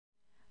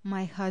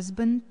My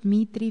husband,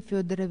 Dmitry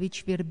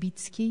Fyodorovich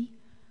Verbitsky,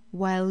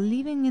 while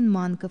living in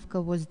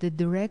Mankovka, was the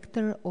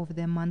director of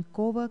the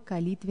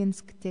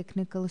Mankovo-Kalitvinsk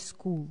Technical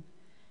School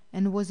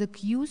and was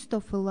accused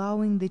of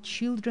allowing the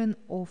children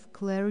of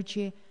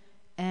clergy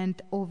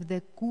and of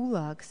the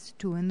kulaks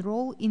to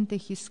enroll into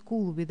his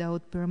school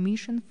without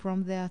permission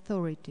from the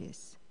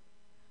authorities.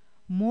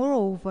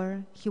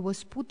 Moreover, he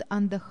was put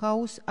under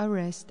house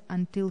arrest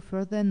until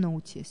further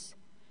notice.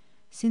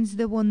 Since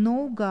there were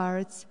no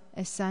guards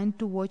assigned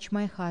to watch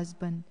my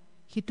husband,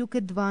 he took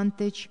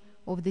advantage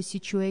of the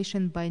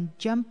situation by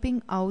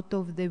jumping out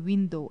of the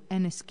window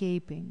and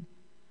escaping.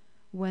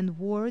 When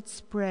word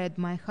spread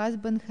my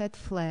husband had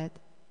fled,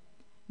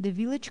 the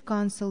village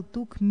council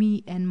took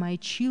me and my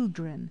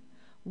children,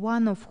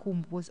 one of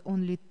whom was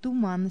only 2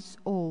 months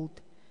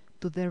old,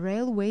 to the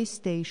railway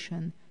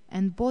station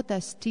and bought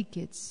us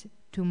tickets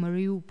to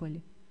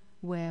Mariupol,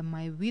 where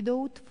my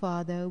widowed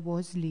father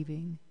was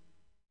living.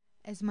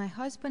 As my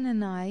husband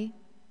and I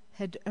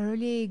had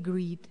earlier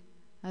agreed,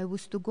 I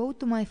was to go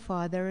to my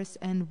father's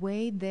and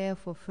wait there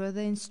for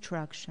further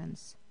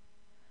instructions.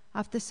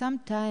 After some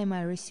time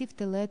I received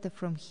a letter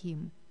from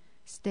him,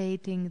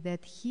 stating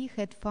that he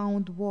had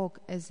found work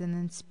as an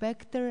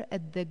inspector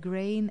at the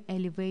grain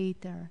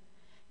elevator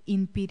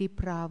in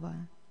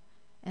Periprava,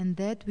 and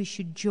that we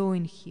should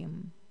join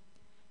him.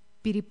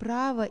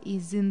 Periprava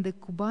is in the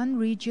Kuban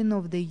region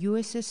of the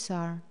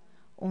USSR,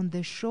 on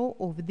the shore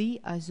of the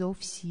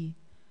Azov Sea,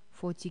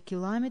 40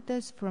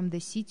 kilometers from the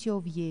city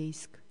of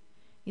Yeysk.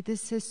 It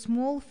is a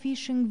small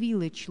fishing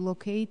village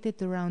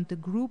located around a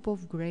group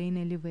of grain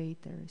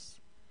elevators.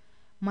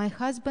 My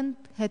husband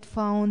had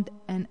found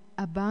an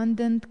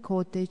abandoned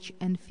cottage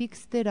and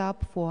fixed it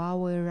up for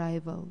our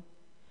arrival.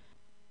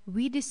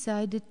 We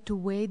decided to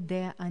wait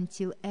there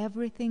until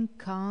everything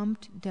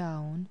calmed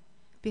down.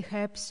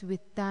 Perhaps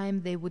with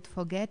time they would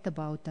forget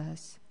about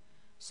us.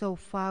 So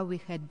far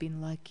we had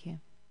been lucky.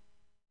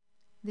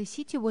 The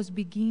city was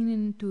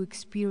beginning to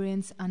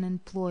experience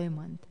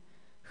unemployment.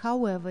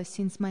 However,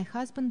 since my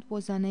husband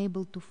was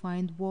unable to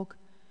find work,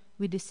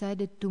 we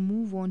decided to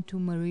move on to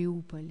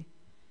Mariupol.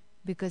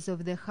 Because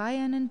of the high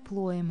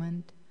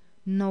unemployment,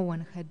 no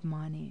one had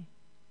money.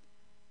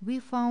 We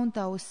found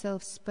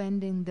ourselves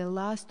spending the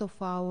last of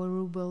our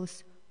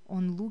rubles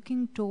on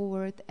looking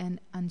toward an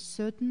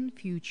uncertain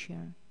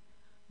future.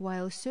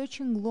 While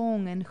searching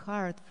long and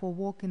hard for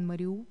work in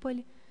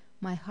Mariupol,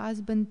 my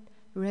husband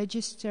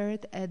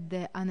registered at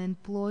the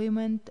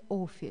unemployment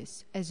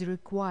office as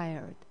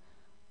required.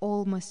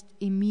 Almost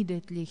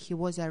immediately he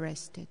was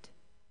arrested.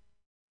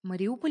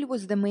 Mariupol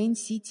was the main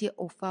city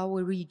of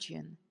our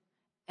region,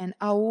 and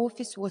our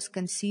office was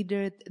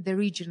considered the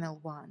regional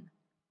one.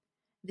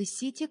 The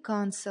city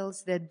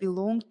councils that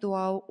belonged to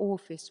our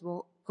office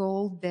were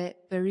called the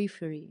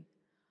periphery.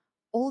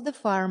 All the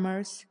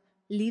farmers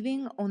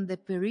living on the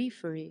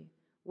periphery,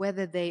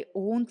 whether they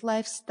owned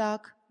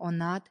livestock or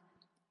not,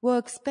 were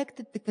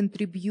expected to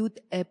contribute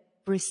a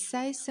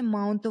precise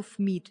amount of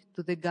meat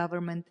to the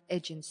government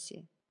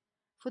agency.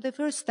 For the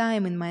first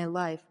time in my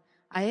life,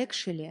 I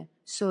actually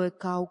saw a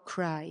cow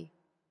cry.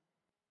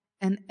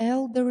 An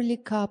elderly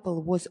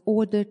couple was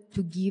ordered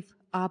to give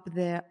up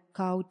their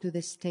cow to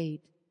the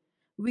state.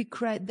 We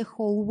cried the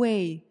whole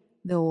way,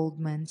 the old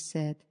man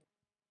said.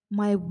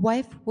 My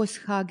wife was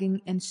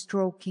hugging and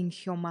stroking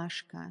her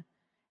Mashka,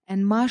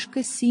 and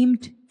Mashka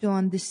seemed to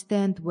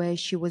understand where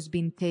she was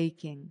being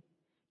taken.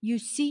 You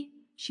see,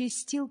 she's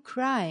still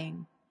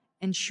crying,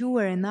 and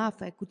sure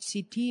enough I could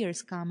see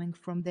tears coming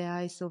from the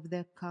eyes of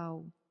the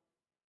cow.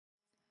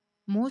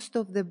 Most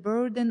of the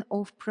burden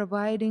of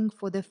providing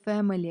for the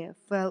family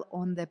fell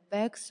on the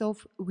backs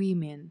of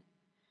women.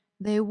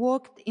 They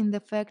worked in the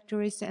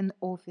factories and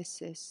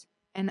offices,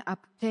 and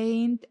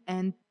obtained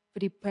and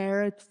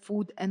prepared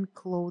food and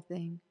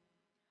clothing.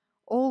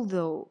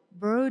 Although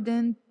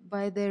burdened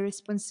by the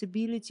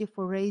responsibility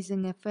for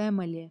raising a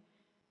family,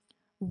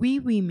 we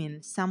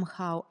women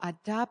somehow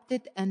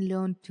adapted and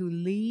learned to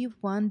live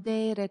one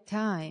day at a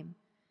time.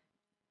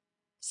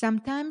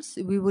 Sometimes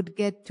we would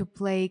get to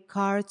play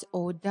cards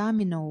or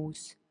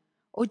dominoes,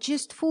 or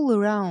just fool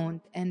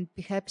around and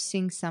perhaps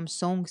sing some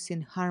songs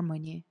in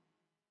harmony.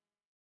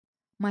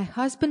 My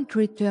husband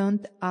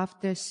returned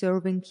after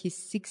serving his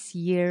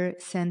 6-year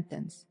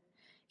sentence.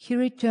 He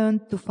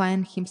returned to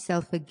find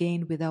himself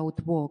again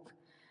without work,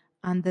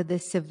 under the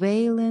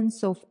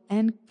surveillance of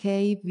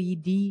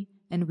NKVD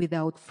and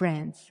without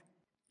friends.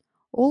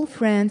 All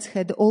friends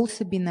had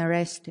also been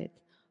arrested,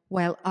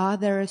 while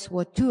others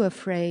were too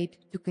afraid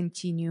to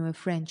continue a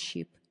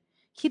friendship.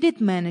 He did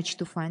manage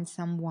to find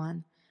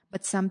someone,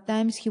 but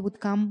sometimes he would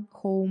come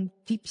home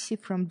tipsy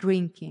from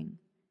drinking.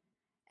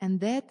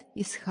 And that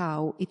is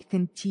how it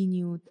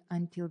continued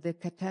until the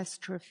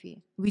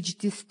catastrophe, which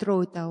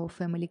destroyed our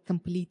family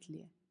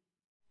completely.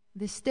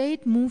 The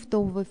state moved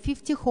over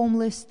 50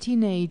 homeless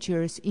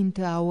teenagers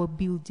into our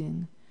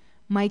building.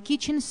 My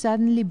kitchen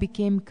suddenly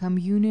became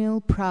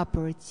communal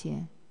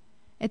property.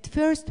 At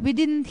first, we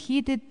didn't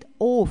hit it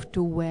off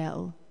too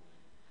well.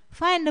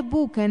 Find a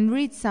book and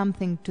read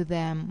something to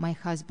them, my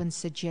husband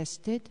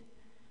suggested.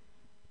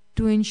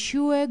 To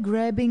ensure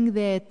grabbing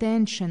their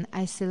attention,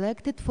 I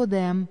selected for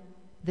them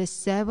The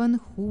 7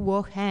 Who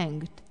Were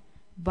Hanged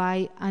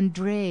by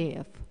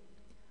Andreev.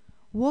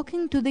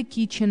 Walking to the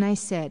kitchen, I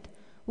said,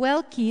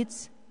 "Well,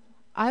 kids,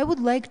 I would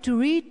like to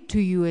read to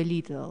you a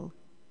little."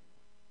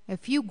 A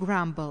few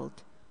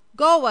grumbled,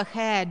 "Go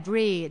ahead,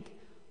 read,"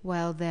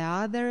 while the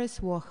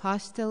others were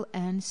hostile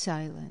and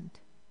silent.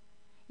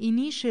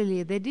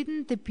 Initially, they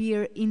didn't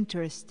appear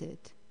interested.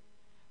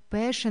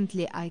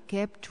 Patiently, I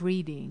kept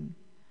reading.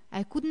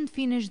 I couldn't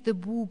finish the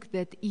book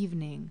that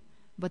evening,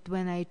 but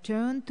when I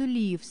turned to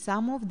leave,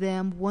 some of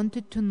them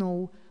wanted to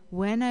know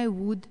when I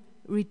would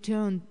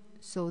return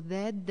so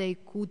that they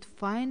could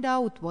find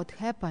out what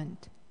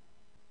happened.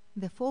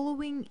 The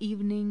following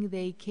evening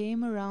they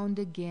came around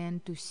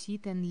again to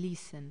sit and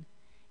listen,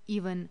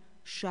 even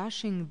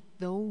shushing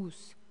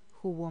those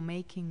who were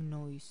making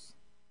noise.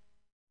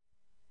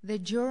 The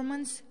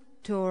Germans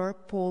tore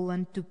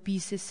Poland to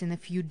pieces in a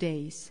few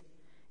days,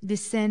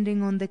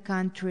 descending on the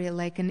country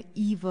like an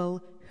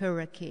evil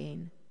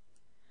hurricane.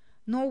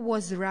 Nor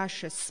was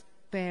Russia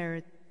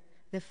spared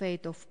the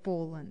fate of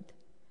Poland.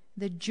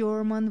 The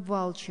German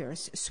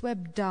vultures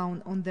swept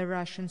down on the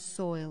Russian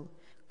soil,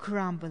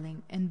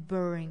 crumbling and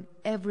burying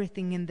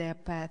everything in their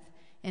path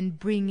and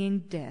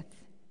bringing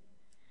death.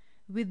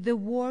 With the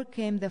war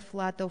came the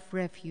flood of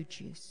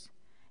refugees.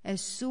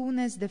 As soon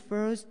as the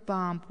first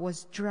bomb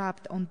was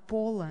dropped on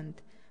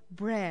Poland,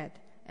 bread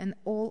and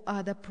all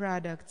other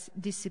products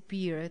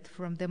disappeared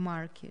from the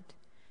market.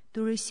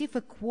 To receive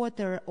a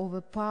quarter of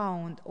a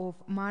pound of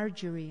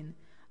margarine,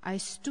 I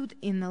stood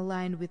in a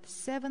line with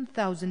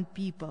 7,000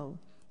 people,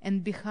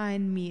 and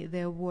behind me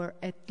there were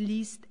at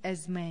least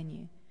as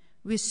many.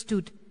 We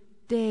stood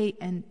day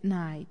and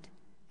night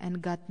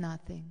and got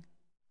nothing.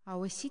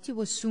 Our city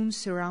was soon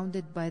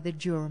surrounded by the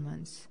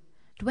Germans.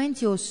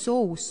 20 or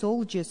so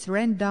soldiers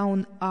ran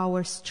down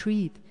our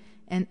street,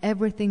 and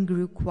everything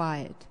grew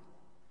quiet.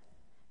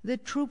 The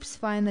troops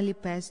finally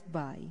passed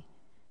by.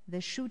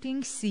 The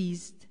shooting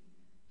ceased.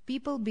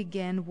 People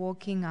began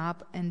walking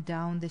up and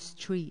down the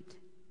street.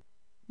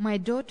 My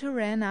daughter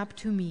ran up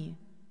to me.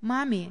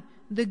 "Mommy,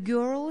 the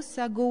girls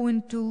are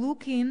going to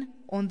look in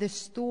on the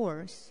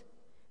stores.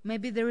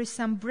 Maybe there is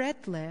some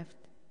bread left.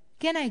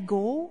 Can I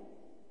go?"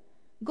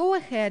 "Go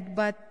ahead,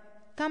 but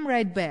come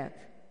right back."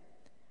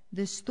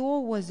 The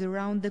store was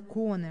around the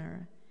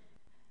corner.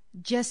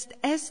 Just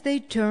as they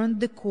turned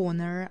the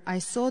corner, I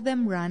saw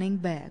them running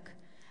back.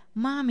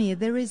 "Mommy,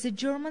 there is a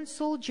German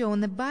soldier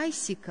on a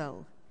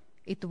bicycle."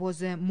 It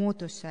was a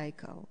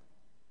motorcycle.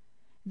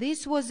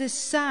 This was a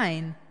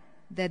sign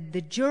that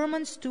the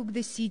Germans took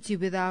the city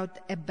without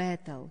a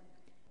battle.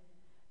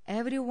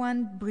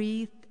 Everyone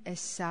breathed a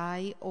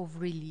sigh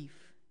of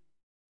relief.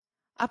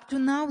 Up to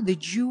now, the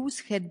Jews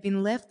had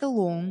been left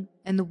alone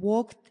and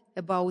walked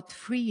about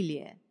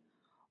freely,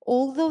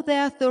 although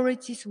the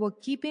authorities were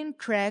keeping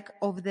track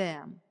of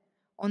them.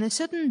 On a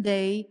certain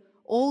day,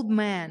 old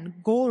man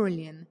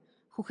Gorlin,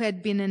 who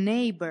had been a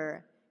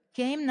neighbor,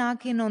 came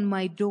knocking on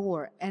my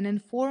door and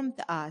informed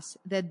us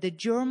that the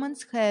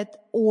Germans had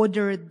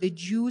ordered the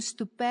Jews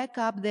to pack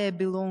up their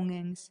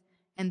belongings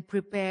and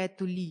prepare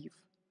to leave.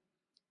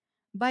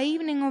 By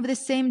evening of the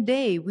same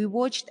day, we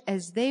watched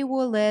as they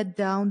were led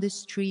down the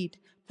street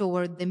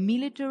toward the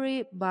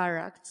military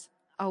barracks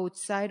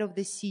outside of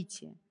the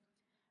city.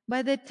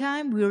 By the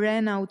time we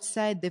ran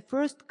outside, the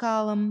first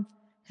column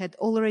had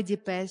already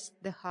passed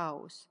the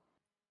house.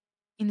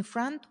 In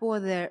front were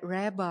the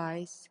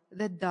rabbis,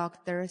 the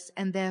doctors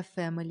and their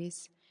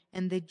families,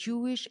 and the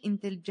Jewish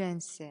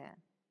intelligentsia.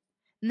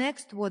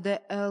 Next were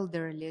the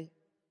elderly,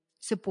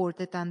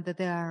 supported under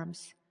the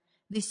arms.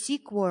 The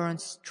sick were on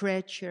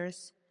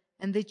stretchers,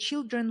 and the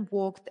children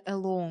walked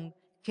along,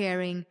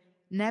 carrying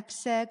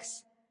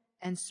knapsacks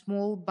and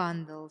small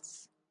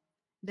bundles.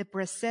 The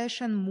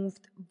procession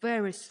moved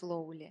very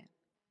slowly.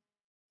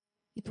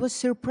 It was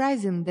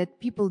surprising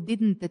that people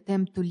didn't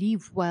attempt to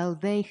leave while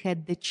they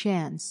had the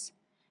chance.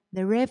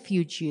 The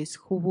refugees,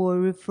 who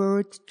were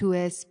referred to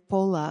as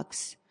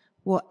Polacks,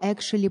 were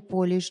actually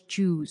Polish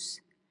Jews.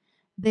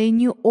 They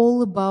knew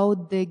all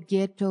about the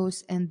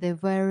ghettos and the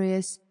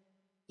various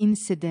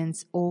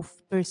incidents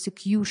of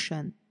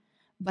persecution,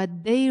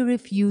 but they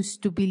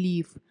refused to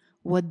believe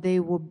what they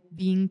were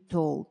being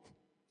told.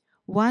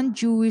 One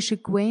Jewish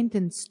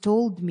acquaintance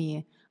told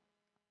me,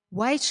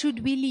 "Why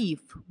should we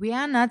leave? We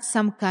are not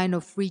some kind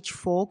of rich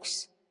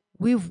folks.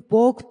 We've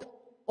worked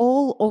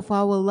all of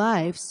our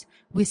lives.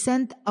 We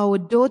sent our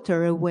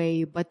daughter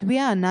away, but we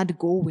are not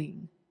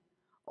going."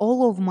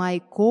 All of my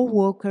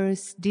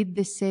co-workers did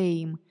the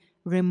same,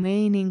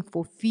 remaining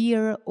for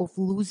fear of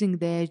losing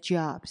their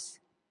jobs.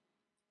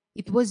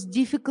 It was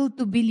difficult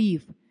to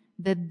believe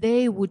that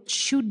they would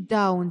shoot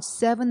down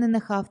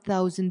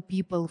 7,500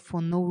 people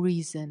for no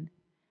reason.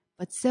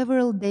 But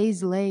several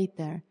days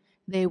later,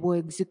 they were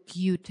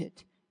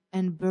executed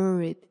and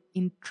buried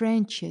in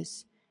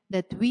trenches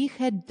that we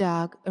had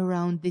dug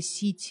around the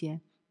city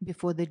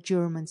before the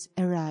Germans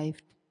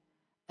arrived.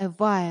 A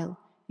vile,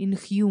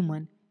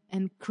 inhuman,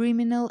 and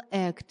criminal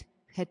act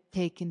had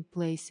taken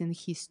place in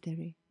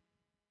history.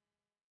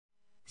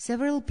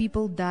 Several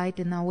people died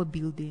in our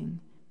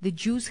building. The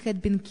Jews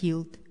had been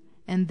killed,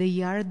 and the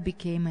yard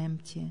became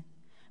empty.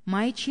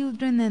 My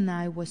children and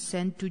I were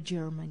sent to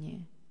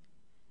Germany.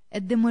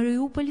 At the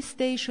Mariupol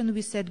station,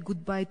 we said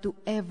goodbye to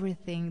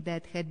everything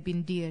that had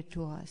been dear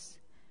to us,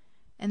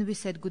 and we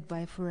said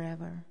goodbye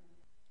forever.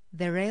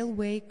 The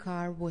railway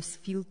car was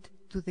filled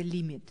to the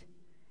limit,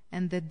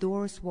 and the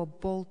doors were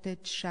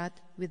bolted shut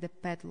with a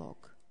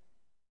padlock.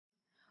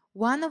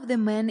 One of the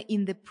men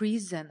in the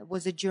prison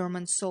was a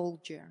German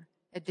soldier,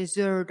 a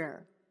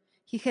deserter.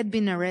 He had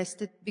been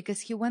arrested because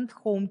he went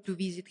home to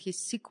visit his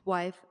sick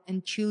wife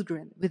and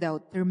children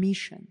without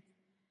permission.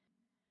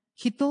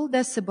 He told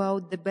us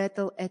about the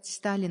battle at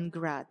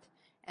Stalingrad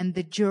and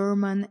the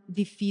German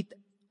defeat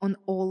on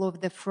all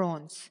of the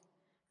fronts,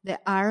 the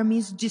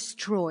armies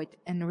destroyed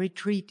and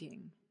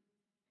retreating.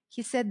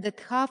 He said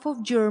that half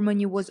of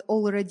Germany was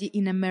already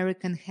in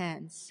American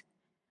hands.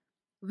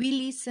 We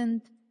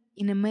listened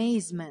in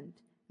amazement,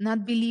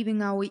 not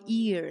believing our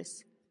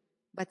ears,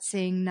 but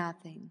saying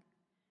nothing.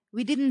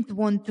 We didn't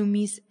want to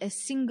miss a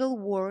single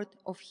word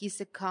of his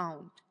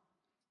account.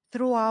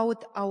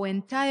 Throughout our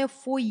entire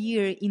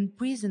 4-year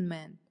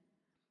imprisonment,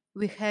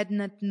 we had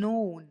not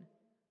known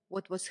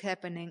what was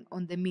happening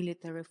on the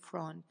military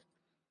front.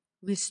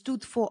 We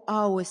stood for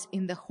hours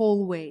in the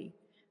hallway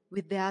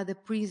with the other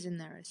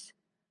prisoners,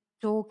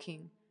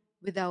 talking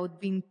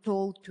without being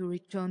told to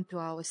return to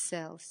our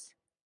cells.